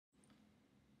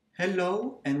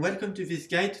Hello and welcome to this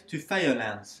guide to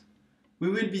Firelands.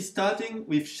 We will be starting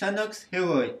with Shannox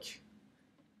Heroic.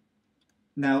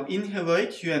 Now in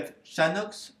Heroic you have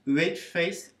Shannox, Rage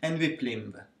Face and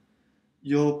Whiplimb.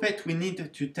 Your pet will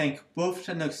need to tank both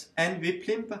Shannox and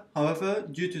Whiplimb, however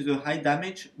due to the high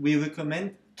damage we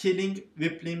recommend killing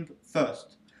Whiplimb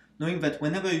first, knowing that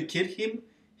whenever you kill him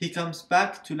he comes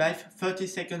back to life 30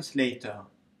 seconds later.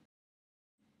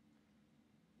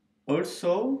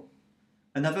 Also,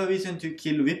 another reason to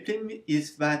kill Whiplimb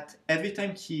is that every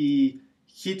time he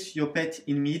hits your pet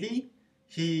in melee,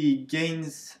 he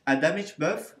gains a damage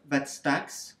buff that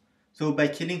stacks, so by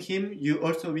killing him you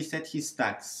also reset his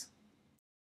stacks.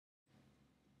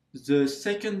 The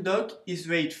second dog is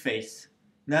Rage Face.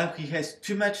 Now he has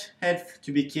too much health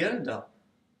to be killed,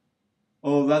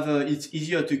 or rather it's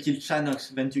easier to kill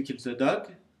Shannox than to kill the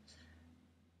dog.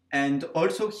 And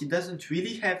also he doesn't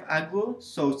really have aggro,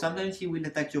 so sometimes he will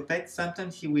attack your pet,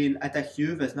 sometimes he will attack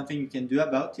you, there's nothing you can do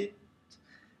about it,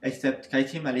 except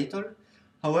kite him a little.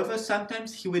 However,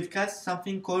 sometimes he will cast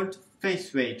something called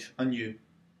Face Rage on you.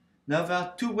 Now there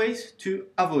are two ways to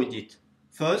avoid it.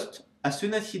 First, as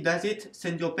soon as he does it,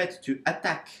 send your pet to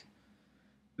attack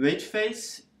Rage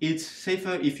Face. It's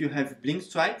safer if you have Blink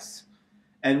Strikes,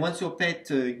 and once your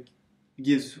pet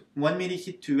gives one melee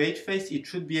hit to Rage Face, it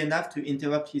should be enough to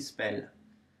interrupt his spell.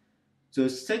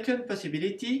 The second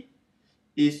possibility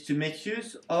is to make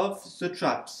use of the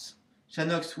traps.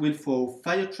 Shannox will throw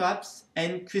fire traps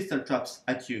and crystal traps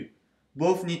at you.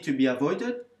 Both need to be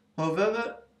avoided,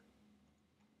 however,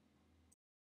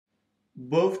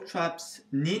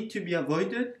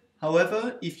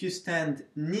 if you stand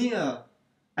near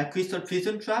a crystal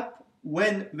prison trap,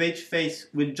 when Rage Face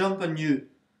will jump on you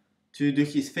to do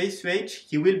his face rage,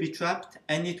 he will be trapped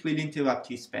and it will interrupt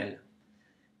his spell.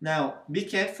 Now, be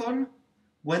careful.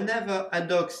 Whenever a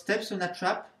dog steps on a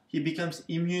trap, he becomes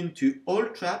immune to all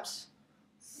traps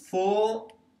for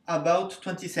about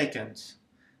 20 seconds.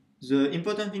 The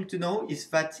important thing to know is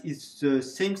that it's the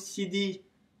same CD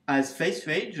as face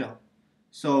rage.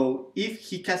 So if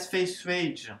he casts face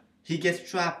rage, he gets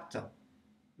trapped,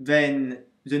 then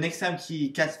the next time he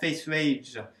casts face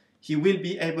rage, he will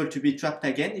be able to be trapped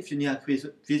again if you need a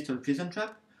crystal prison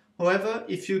trap. However,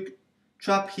 if you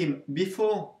trap him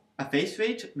before a face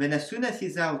rage, then as soon as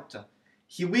he's out,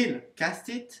 he will cast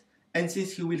it, and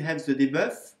since he will have the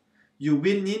debuff, you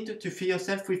will need to free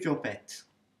yourself with your pet.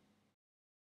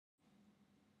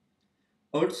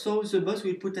 Also, the boss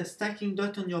will put a stacking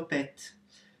dot on your pet.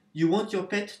 You want your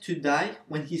pet to die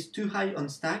when he's too high on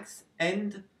stacks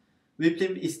and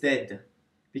Whiplimb is dead.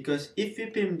 Because if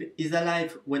Whiplimb is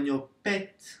alive when your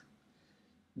pet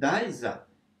dies,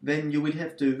 then you will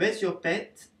have to raise your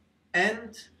pet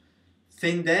and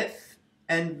feign death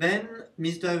and then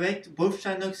misdirect both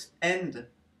Shannox and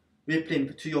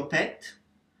Whiplimb to your pet,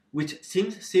 which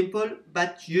seems simple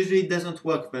but usually doesn't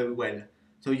work very well.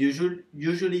 So you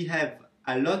usually have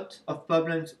a lot of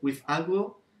problems with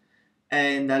aggro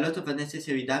and a lot of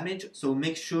unnecessary damage, so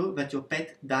make sure that your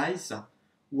pet dies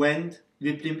when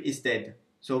Whiplimb is dead,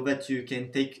 so that you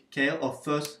can take care of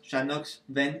first Shannox,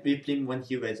 then Whiplimb when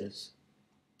he raises.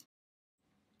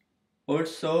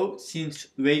 Also, since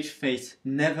Rage Face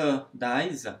never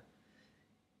dies,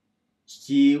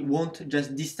 he won't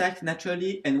just destack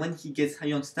naturally, and when he gets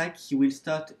high on stack, he will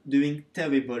start doing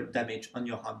terrible damage on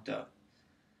your hunter.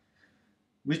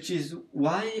 Which is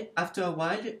why, after a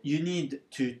while, you need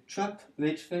to trap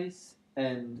Rage Face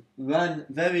and run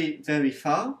very, very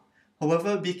far.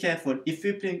 However, be careful, if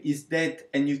Whiplimb is dead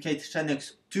and you kite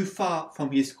Shannox too far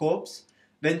from his corpse,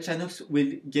 then Shannox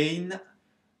will gain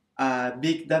a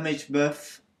big damage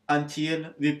buff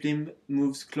until Whiplimb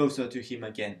moves closer to him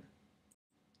again.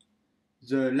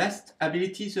 The last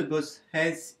ability the boss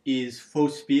has is Foe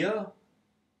Spear,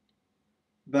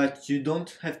 but you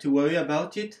don't have to worry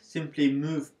about it, simply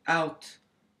move out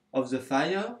of the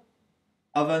fire.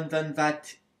 Other than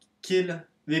that, kill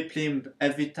Whiplimb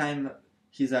every time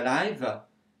he's alive,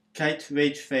 kite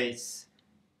Rage Face,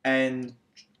 and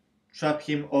trap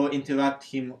him or interrupt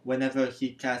him whenever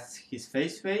he casts his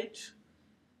face rage,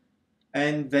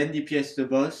 and then DPS the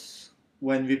boss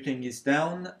when Whiplimb is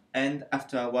down, and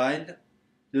after a while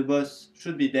the boss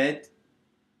should be dead,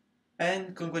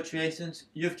 and congratulations,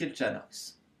 you've killed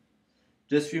Shannox.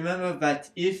 Just remember that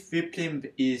if Whiplimb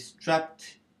is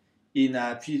trapped in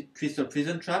a crystal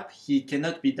prison trap, he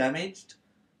cannot be damaged,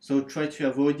 so try to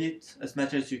avoid it as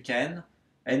much as you can,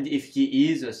 and if he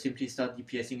is, simply start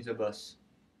DPSing the boss.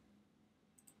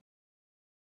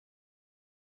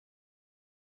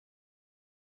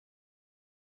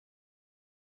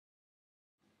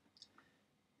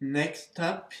 Next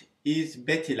up is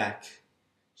Beth'ilac.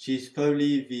 She's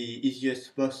probably the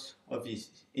easiest boss of this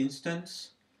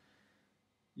instance.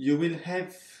 You will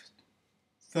have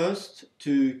first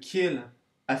to kill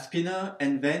a spinner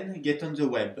and then get on the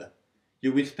web.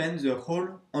 You will spend the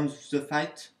whole of the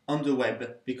fight on the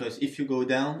web, because if you go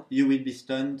down, you will be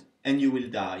stunned and you will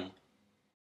die.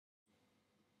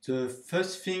 The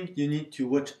first thing you need to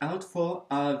watch out for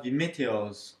are the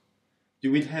meteors.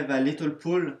 You will have a little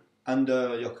pool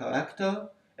under your character,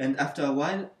 and after a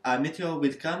while, a meteor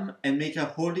will come and make a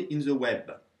hole in the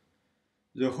web.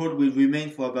 The hole will remain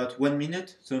for about 1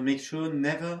 minute, so make sure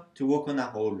never to walk on a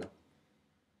hole.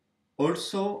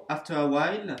 Also, after a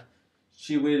while,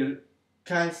 she will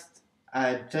cast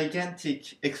a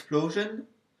gigantic explosion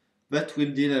that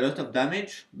will deal a lot of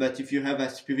damage, but if you have a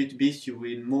spirit beast, you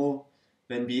will more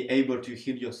than be able to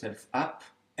heal yourself up.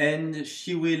 And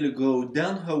she will go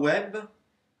down her web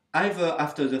either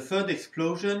after the third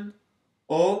explosion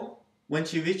or when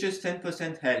she reaches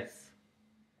 10% health.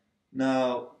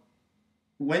 Now,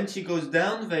 when she goes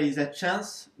down, there is a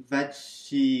chance that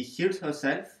she heals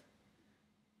herself,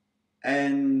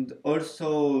 and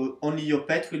also only your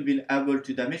pet will be able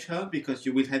to damage her, because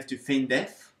you will have to feign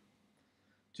death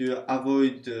to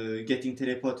avoid getting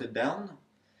teleported down.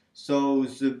 So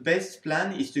the best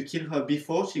plan is to kill her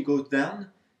before she goes down,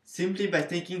 simply by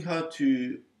taking her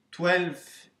to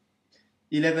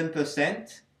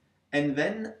 11%, and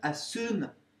then as soon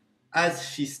as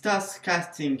she starts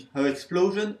casting her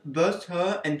explosion, burst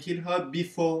her and kill her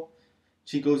before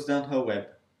she goes down her web.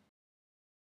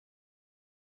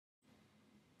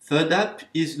 Third up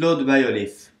is Lord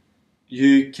Ryolith.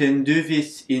 You can do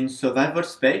this in survival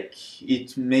spec.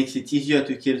 It makes it easier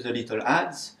to kill the little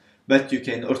ads, but you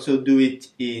can also do it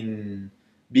in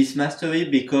Beast Mastery,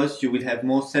 because you will have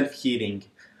more self-healing,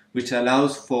 which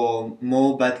allows for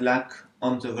more bad luck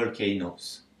on the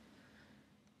volcanoes.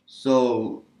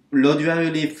 So Lord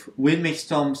Ryolith will make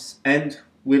storms and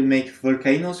will make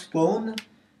volcanoes spawn,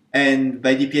 and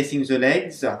by DPSing the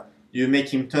legs, you make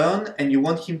him turn and you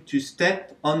want him to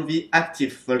step on the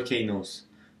active volcanoes.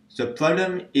 The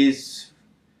problem is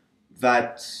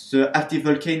that the active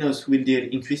volcanoes will deal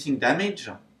increasing damage,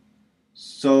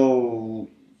 so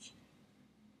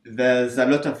there's a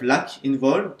lot of luck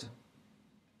involved,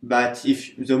 but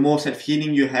if the more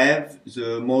self-healing you have,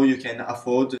 the more you can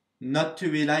afford not to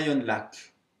rely on luck.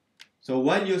 So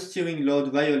while you're steering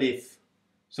Lord Ryolith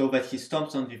so that he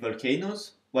stomps on the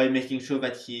volcanoes, while making sure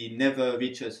that he never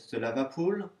reaches the lava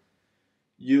pool,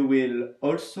 you will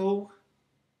also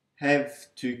have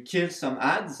to kill some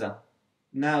ads.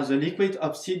 Now, the liquid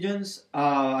obsidians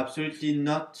are absolutely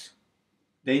not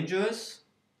dangerous.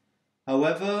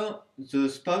 However, the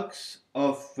spokes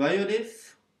of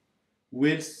Ryolith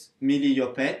will melee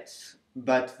your pet,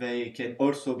 but they can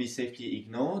also be safely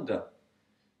ignored.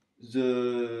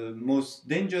 The most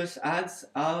dangerous ads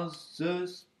are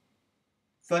the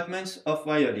fragments of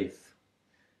Ryolith.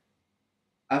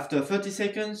 After 30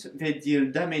 seconds, they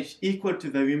deal damage equal to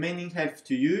the remaining health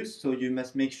to you, so you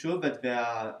must make sure that they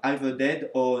are either dead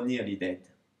or nearly dead.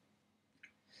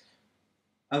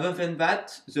 Other than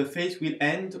that, the phase will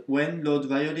end when Lord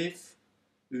Ryolith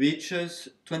reaches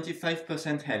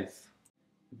 25% health.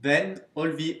 Then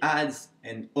all the ads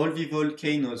and all the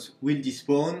volcanoes will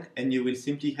despawn, and you will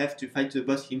simply have to fight the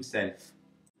boss himself.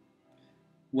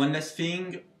 One last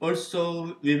thing,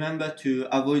 also remember to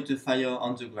avoid the fire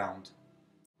on the ground.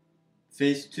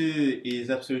 Phase 2 is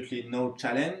absolutely no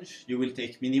challenge. You will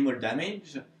take minimal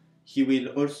damage. He will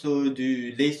also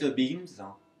do laser beams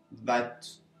that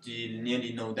deal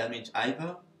nearly no damage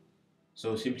either.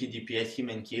 So simply DPS him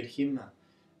and kill him.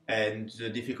 And the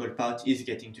difficult part is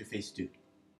getting to phase 2.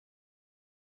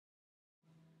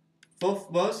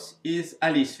 Fourth boss is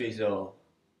Alysrazor.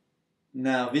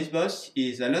 Now this boss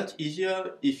is a lot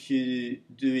easier if you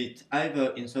do it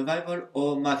either in survival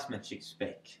or marksmanship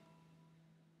spec.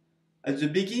 At the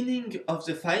beginning of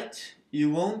the fight, you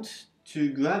want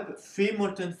to grab 3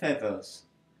 molten feathers.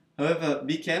 However,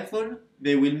 be careful,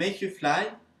 they will make you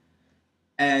fly,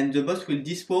 and the boss will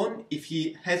despawn if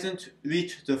he hasn't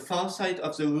reached the far side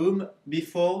of the room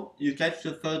before you catch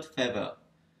the 3rd feather.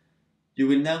 You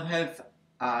will now have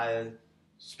a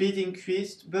speed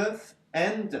increased buff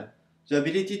and the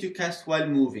ability to cast while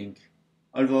moving,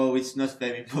 although it's not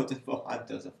very important for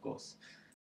hunters, of course.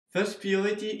 First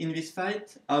priority in this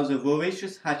fight are the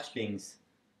voracious hatchlings.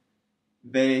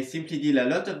 They simply deal a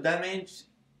lot of damage,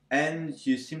 and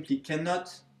you simply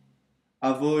cannot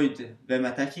avoid them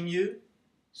attacking you,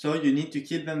 so you need to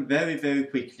kill them very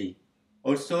quickly.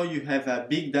 Also, you have a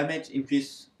big damage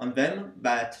increase on them,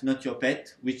 but not your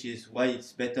pet, which is why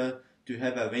it's better to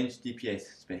have a ranged DPS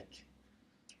spec.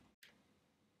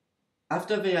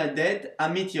 After they are dead, a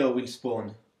meteor will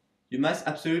spawn. You must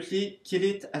absolutely kill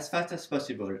it as fast as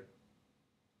possible.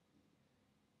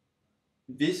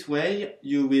 This way,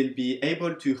 you will be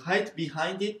able to hide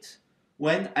behind it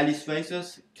when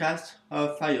Alysrazor casts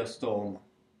her firestorm.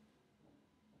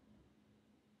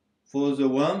 For the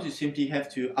worms, you simply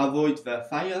have to avoid their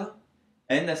fire,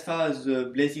 and as far as the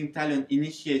Blazing Talon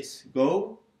initiates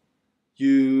go,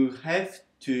 you have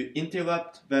to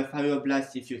interrupt their fire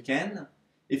blast if you can.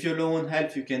 If you're low on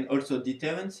health, you can also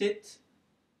deterrence it,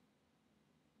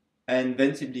 and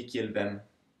then simply kill them.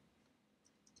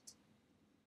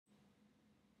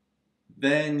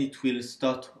 Then it will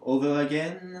start over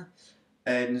again.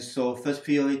 And so first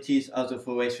priorities are the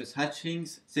voracious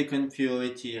hatchlings, second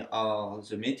priority are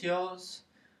the meteors,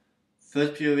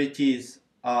 third priorities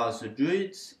are the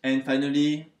druids, and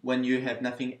finally, when you have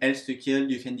nothing else to kill,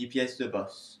 you can DPS the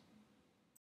boss.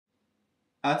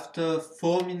 After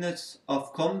 4 minutes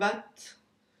of combat,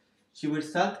 she will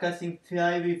start casting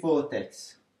Fiery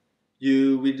Vortex.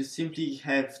 You will simply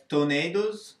have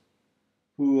tornadoes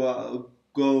who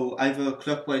go either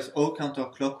clockwise or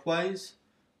counterclockwise.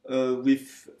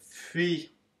 With 3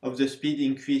 of the speed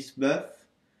increase buff,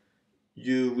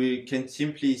 you can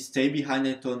simply stay behind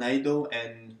a tornado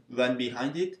and run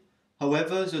behind it.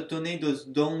 However, the tornadoes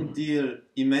don't deal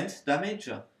immense damage,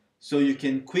 so you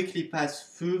can quickly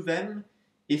pass through them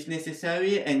if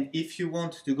necessary, and if you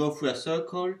want to go through a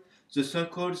circle, the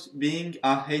circles being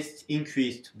a haste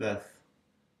increased buff.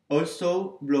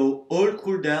 Also, blow all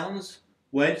cooldowns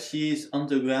while she is on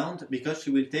the ground because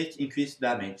she will take increased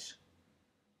damage.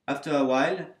 After a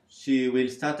while, she will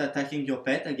start attacking your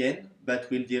pet again, but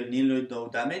will deal nearly no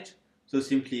damage, so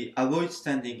simply avoid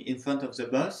standing in front of the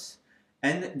boss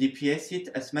and DPS it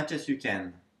as much as you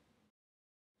can.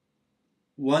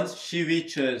 Once she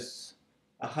reaches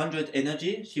 100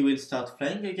 energy, she will start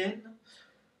flying again.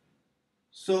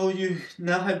 So you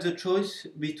now have the choice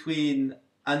between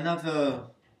another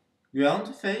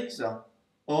ground phase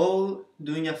or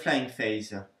doing a flying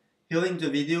phase. Here in the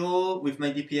video with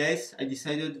my DPS, I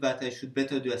decided that I should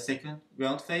better do a second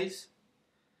ground phase.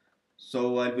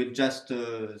 So I will just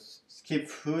skip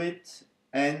through it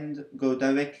and go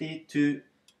directly to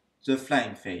the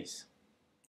flying phase.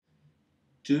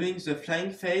 During the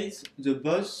flying phase, the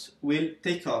boss will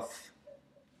take off.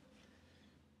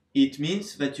 It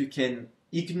means that you can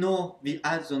ignore the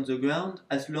ads on the ground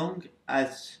as long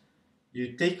as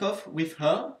you take off with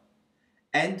her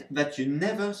and that you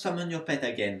never summon your pet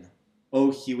again.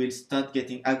 Or he will start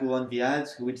getting aggro on the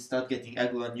ads, he will start getting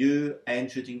aggro on you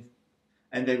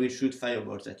and they will shoot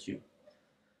fireballs at you.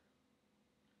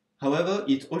 However,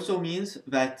 it also means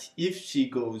that if she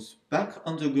goes back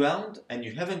on the ground and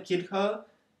you haven't killed her,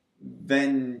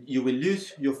 then you will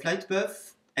lose your flight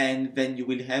buff and then you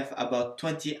will have about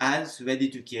 20 ads ready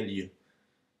to kill you.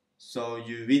 So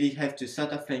you really have to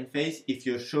start a flying phase if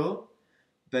you're sure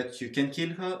that you can kill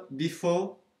her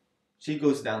before she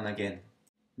goes down again.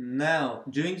 Now,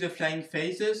 during the flying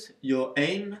phases, your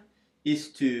aim is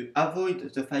to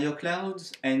avoid the fire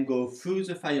clouds and go through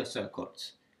the fire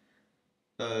circles.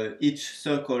 Each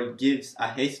circle gives a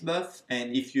haste buff,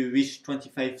 and if you reach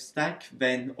 25 stack,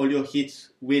 then all your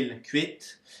hits will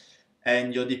crit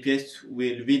and your DPS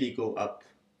will really go up.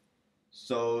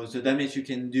 So the damage you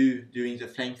can do during the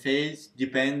flying phase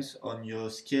depends on your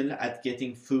skill at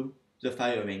getting through the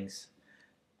fire rings.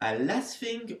 Last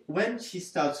thing, when she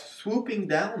starts swooping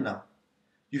down,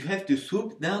 you have to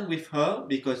swoop down with her,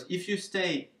 because if you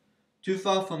stay too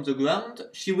far from the ground,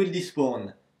 she will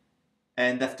despawn.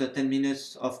 And after 10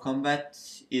 minutes of combat,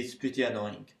 it's pretty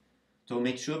annoying. So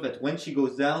make sure that when she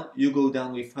goes down, you go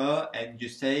down with her and you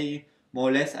stay more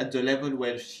or less at the level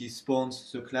where she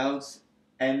spawns the clouds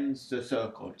and the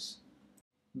circles.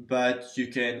 But you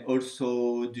can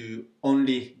also do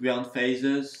only ground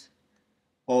phases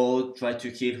or try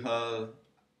to kill her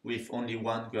with only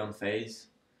one ground phase.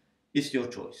 It's your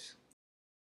choice.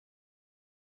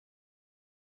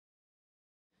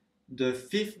 The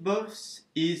 5th boss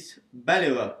is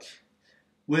Baleroc.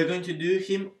 We're going to do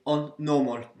him on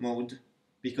normal mode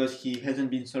because he hasn't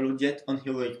been soloed yet on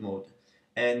heroic mode,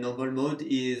 and normal mode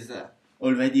is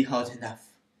already hard enough.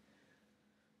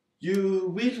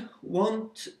 You will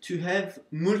want to have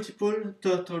multiple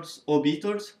turtles or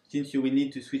beetles since you will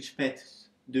need to switch pets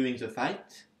during the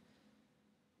fight,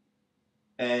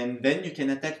 and then you can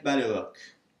attack Baleroc.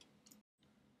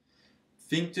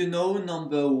 Thing to know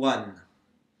number 1.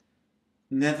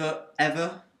 Never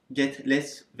ever get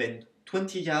less than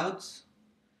 20 yards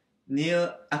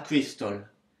near a crystal,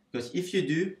 because if you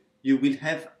do, you will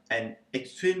have an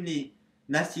extremely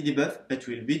nasty debuff that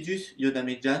will reduce your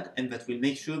damage done and that will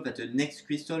make sure that the next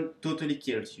crystal totally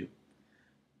kills you.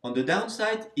 On the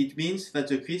downside, it means that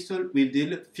the crystal will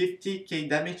deal 50k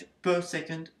damage per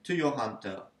second to your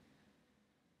hunter.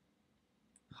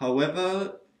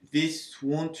 However, this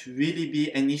won't really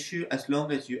be an issue as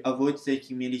long as you avoid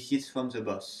taking melee hits from the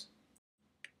boss.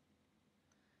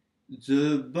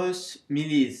 The boss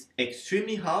melee is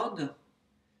extremely hard.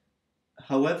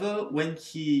 However, when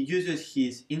he uses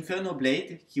his Inferno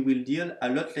Blade, he will deal a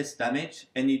lot less damage,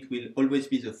 and it will always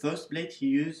be the first blade he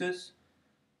uses.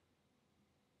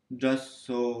 Just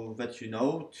so that you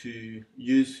know, to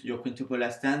use your quintuple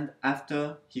last stand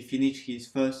after he finished his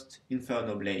first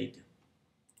Inferno Blade.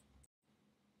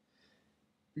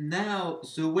 Now,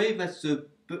 the way that the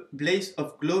Blaze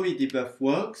of Glory debuff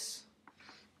works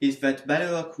is that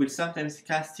Baleroc will sometimes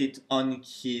cast it on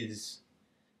his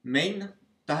main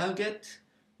target,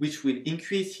 which will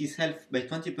increase his health by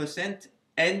 20%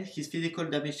 and his physical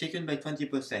damage taken by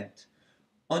 20%.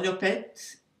 On your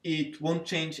pet, it won't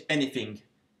change anything.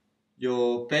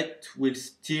 Your pet will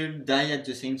still die at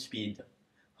the same speed.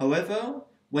 However,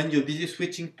 when you're busy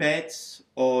switching pets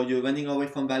or you're running away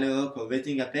from Baleroc or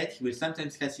raising a pet, he will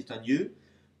sometimes cast it on you,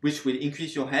 which will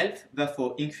increase your health,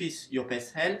 therefore increase your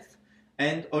pet's health,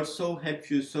 and also help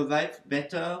you survive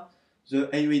better the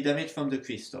AoE damage from the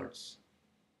crystals.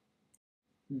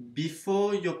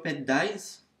 Before your pet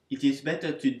dies, it is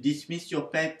better to dismiss your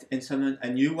pet and summon a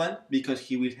new one because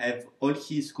he will have all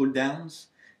his cooldowns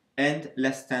and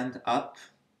last stand up,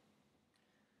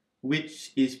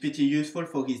 which is pretty useful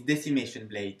for his Decimation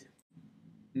Blade.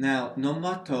 Now, no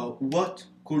matter what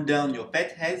cooldown your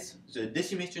pet has, the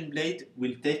Decimation Blade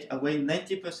will take away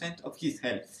 90% of his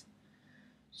health.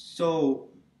 So,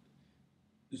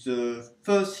 the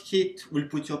first hit will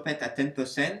put your pet at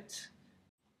 10%,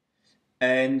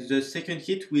 and the second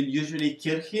hit will usually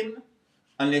kill him,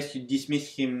 unless you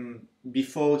dismiss him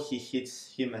before he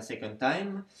hits him a second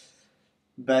time.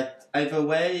 But either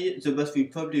way, the boss will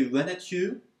probably run at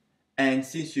you, and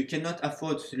since you cannot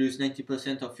afford to lose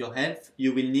 90% of your health,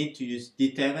 you will need to use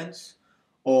deterrence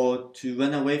or to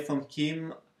run away from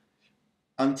him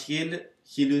until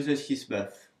he loses his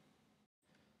buff.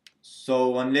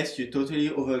 So unless you totally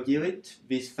overgear it,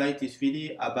 this fight is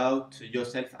really about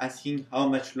yourself asking how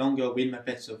much longer will my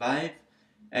pet survive,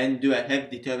 and do I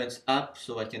have deterrence up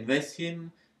so I can raise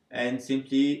him, and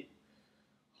simply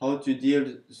how to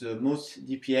deal the most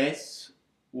DPS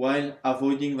while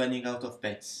avoiding running out of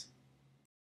pets.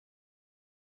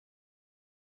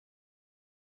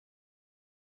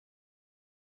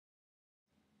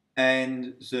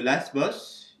 And the last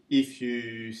boss, if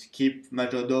you skip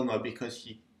Majordomo because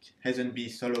he hasn't been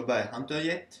soloed by a hunter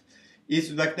yet,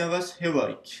 is Ragnaros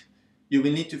Heroic. You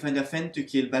will need to find a friend to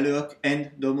kill Baleroc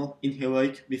and Domo in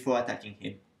Heroic before attacking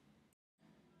him.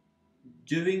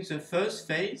 During the first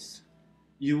phase,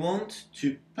 you want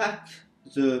to pack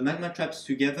the magma traps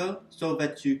together so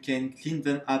that you can clean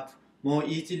them up more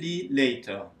easily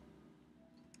later.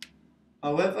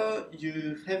 However,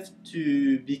 you have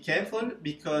to be careful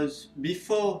because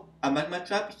before a magma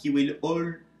trap, he will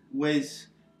always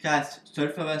cast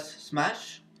Sulphurous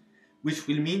Smash, which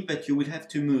will mean that you will have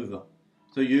to move.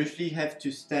 So you usually have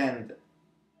to stand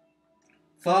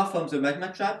far from the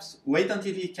magma traps, wait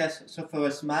until he casts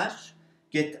Sulphurous Smash,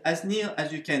 get as near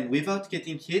as you can without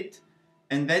getting hit,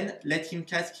 and then let him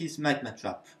cast his magma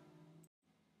trap.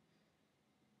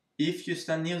 If you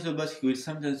stand near the boss, he will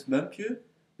sometimes bump you,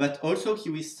 but also he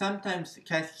will sometimes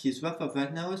cast his Wrath of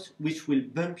Ragnaros, which will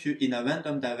bump you in a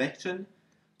random direction,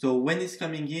 so when he's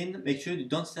coming in, make sure you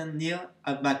don't stand near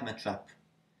a magma trap.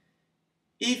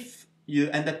 If you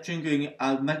end up triggering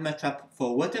a magma trap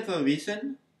for whatever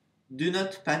reason, do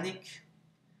not panic.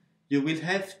 You will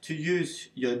have to use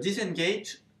your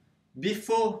disengage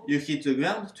before you hit the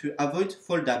ground to avoid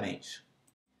fall damage.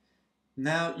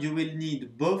 Now you will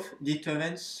need both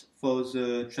deterrence for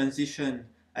the transition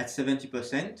at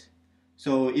 70%.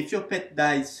 So if your pet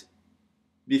dies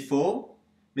before,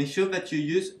 make sure that you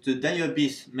use the Dire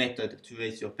Beast method to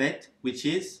raise your pet, which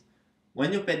is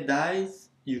when your pet dies,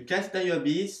 you cast Dire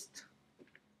Beast,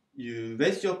 you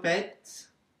raise your pet,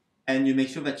 and you make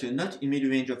sure that you're not in melee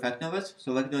range of Ragnaros,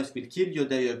 so Ragnaros will kill your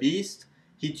Dire Beast,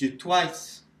 hit you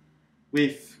twice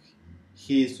with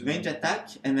his range attack,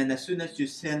 and then as soon as you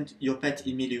send your pet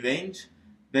in melee range,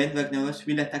 then Ragnaros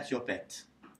will attack your pet.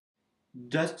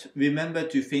 Just remember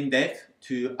to feign death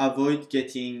to avoid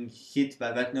getting hit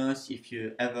by Ragnaros if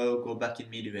you ever go back in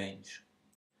melee range.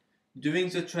 During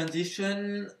the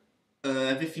transition,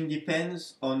 everything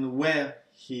depends on where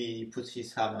he puts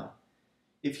his hammer.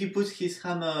 If he puts his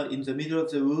hammer in the middle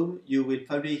of the room, you will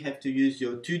probably have to use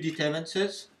your 2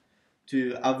 deterrences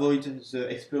to avoid the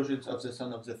explosions of the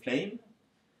Son of the Flame.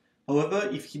 However,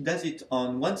 if he does it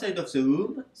on one side of the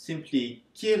room, simply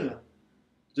kill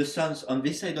the suns on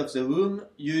this side of the room,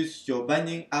 use your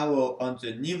binding arrow on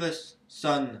the nearest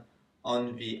sun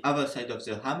on the other side of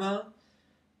the hammer,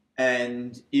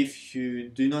 and if you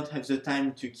do not have the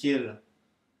time to kill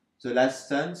the last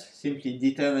suns, simply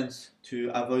deterrence to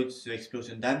avoid the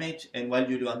explosion damage, and while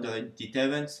you do under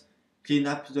deterrence, clean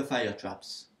up the fire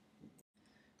traps.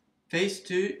 Phase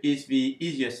 2 is the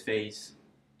easiest phase.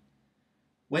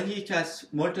 When he casts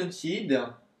Molten Seed,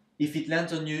 if it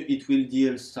lands on you, it will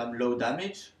deal some low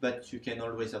damage, but you can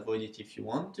always avoid it if you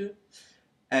want to.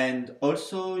 And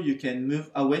also, you can move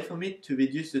away from it to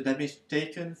reduce the damage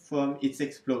taken from its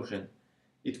explosion.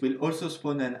 It will also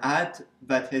spawn an ad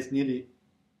that has nearly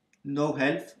no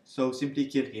health, so simply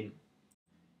kill him.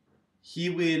 He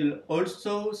will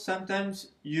also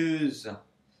sometimes use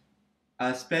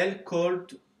a spell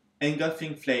called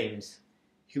Engulfing Flames.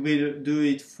 He will do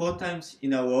it 4 times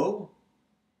in a row,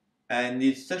 and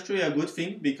it's actually a good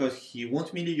thing because he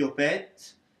won't melee your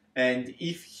pet, and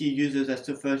if he uses a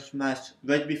Sulfur Smash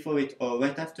right before it or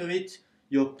right after it,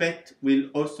 your pet will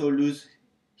also lose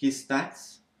his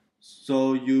stacks,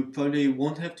 so you probably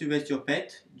won't have to raise your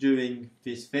pet during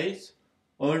this phase,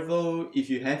 although if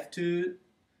you have to,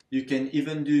 you can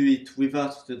even do it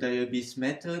without the Dire Beast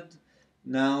method,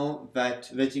 now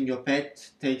that raising your pet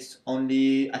takes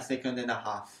only a second and a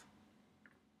half.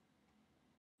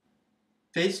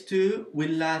 Phase 2 will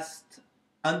last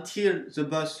until the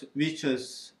boss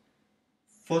reaches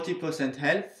 40%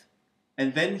 health,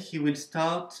 and then he will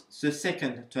start the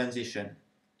second transition.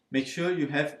 Make sure you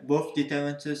have both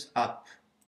deterrences up.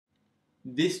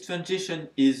 This transition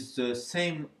is the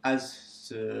same as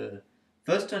the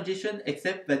first transition,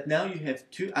 except that now you have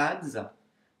 2 ads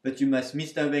that you must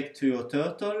misdirect to your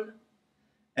turtle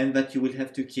and that you will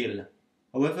have to kill.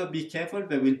 However, be careful,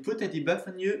 they will put a debuff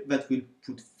on you that will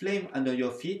put flame under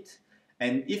your feet,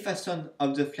 and if a son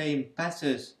of the flame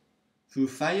passes through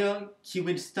fire, he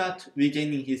will start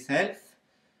regaining his health,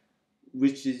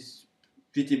 which is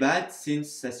pretty bad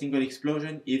since a single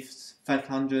explosion is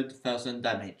 500,000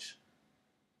 damage.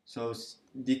 So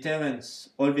deterrence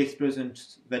all the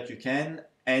explosions that you can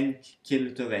and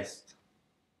kill the rest.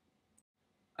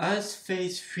 As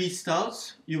phase 3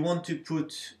 starts, you want to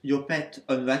put your pet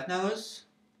on Ragnaros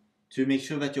to make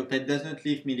sure that your pet doesn't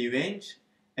leave melee range,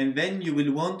 and then you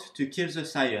will want to kill the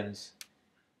Scions.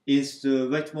 Is the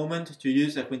right moment to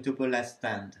use a quintuple last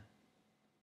stand.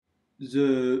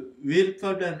 The real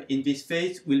problem in this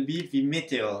phase will be the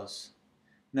meteors.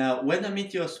 Now, when a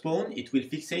meteor spawns, it will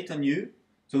fixate on you,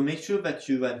 so make sure that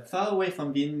you run far away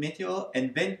from the meteor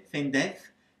and then feign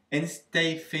death, and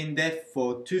stay feign death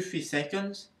for 2-3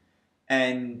 seconds,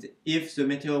 and if the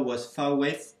meteor was far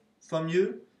away from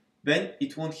you, then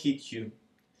it won't hit you.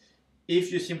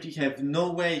 If you simply have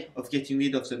no way of getting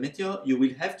rid of the meteor, you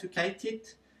will have to kite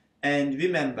it, and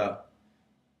remember,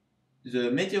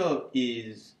 the meteor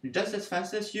is just as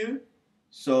fast as you,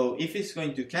 so if it's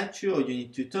going to catch you or you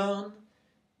need to turn,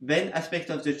 then aspect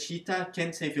of the cheetah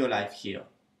can save your life here.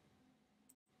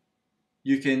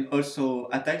 You can also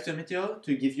attack the meteor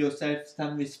to give yourself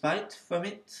some respite from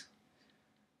it.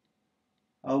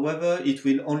 However, it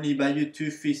will only buy you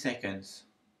 2-3 seconds.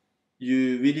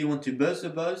 You really want to burst the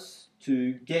boss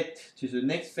to get to the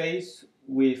next phase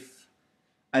with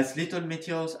as little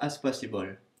meteors as possible.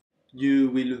 You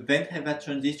will then have a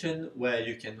transition where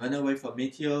you can run away from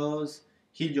meteors,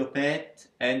 heal your pet,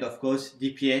 and of course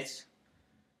DPS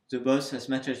the boss as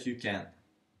much as you can.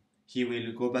 He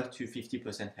will go back to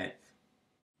 50% health.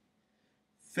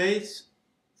 Phase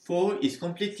 4 is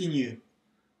completely new.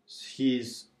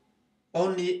 His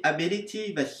only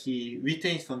ability that he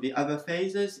retains from the other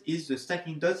phases is the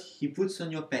stacking dot he puts on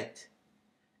your pet.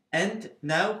 And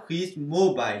now he is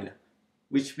mobile,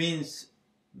 which means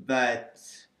that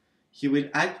he will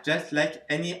act just like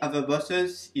any other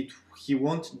bosses. He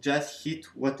won't just hit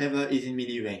whatever is in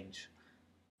melee range.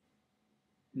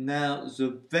 Now the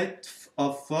Breath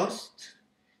of Frost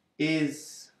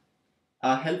is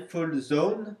a helpful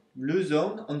zone, blue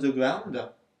zone on the ground.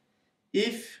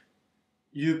 If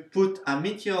you put a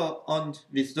meteor on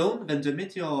this zone, then the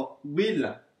meteor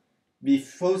will be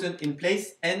frozen in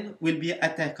place and will be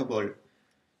attackable.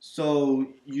 So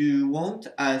you want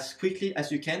as quickly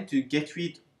as you can to get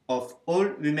rid of all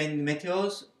remaining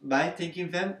meteors by taking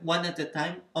them one at a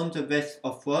time on the Breath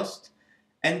of Frost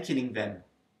and killing them.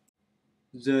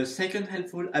 The second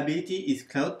helpful ability is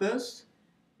Cloudburst.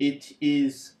 It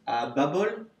is a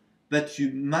bubble that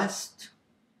you must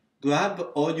grab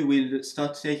or you will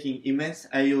start taking immense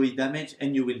AoE damage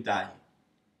and you will die.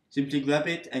 Simply grab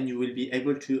it and you will be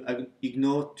able to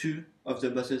ignore 2 of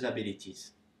the boss's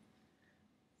abilities.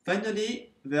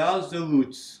 Finally, there are the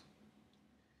roots.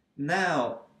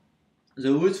 Now,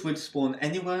 the roots will spawn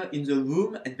anywhere in the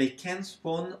room and they can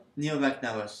spawn near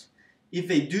Ragnaros. If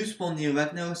they do spawn near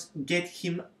Ragnaros, get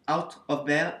him out of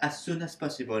there as soon as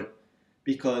possible.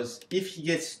 Because if he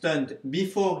gets stunned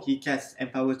before he casts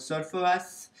Empowered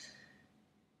Sulfuras,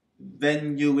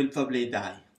 then you will probably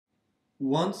die.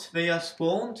 Once they are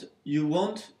spawned, you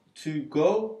want to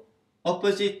go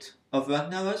opposite of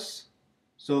Ragnaros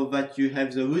so that you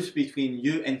have the roots between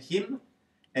you and him.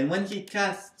 And when he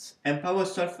casts Empowered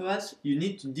Sulfuras, you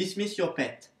need to dismiss your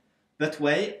pet. That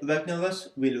way, Ragnaros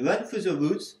will run through the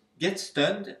roots, get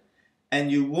stunned,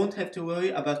 and you won't have to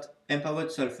worry about Empowered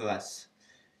Sulfuras.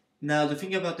 Now, the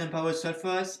thing about Empowered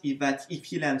Sulfuras is that if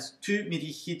he lands 2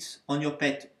 melee hits on your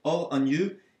pet or on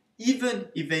you, even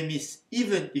if they miss,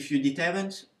 even if you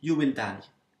deterrent, you will die.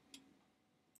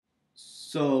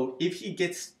 So, if he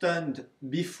gets stunned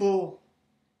before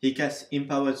he casts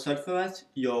Empowered Sulfuras,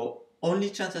 your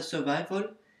only chance of survival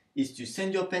is to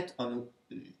send your pet on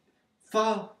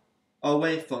far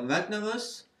away from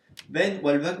Ragnaros. Then,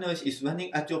 while Ragnaros is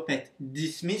running at your pet,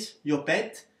 dismiss your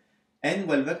pet. And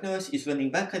while Ragnaros is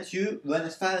running back at you, run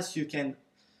as far as you can.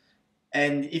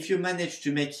 And if you manage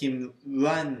to make him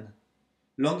run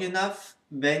long enough,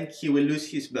 then he will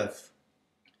lose his buff.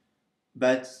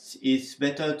 But it's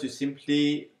better to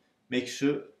simply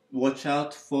watch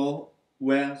out for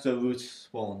where the roots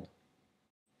spawn.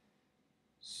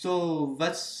 So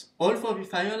that's all for the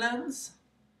Firelands.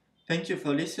 Thank you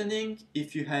for listening.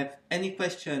 If you have any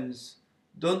questions,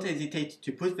 don't hesitate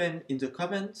to put them in the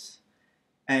comments.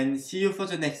 And see you for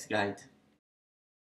the next guide.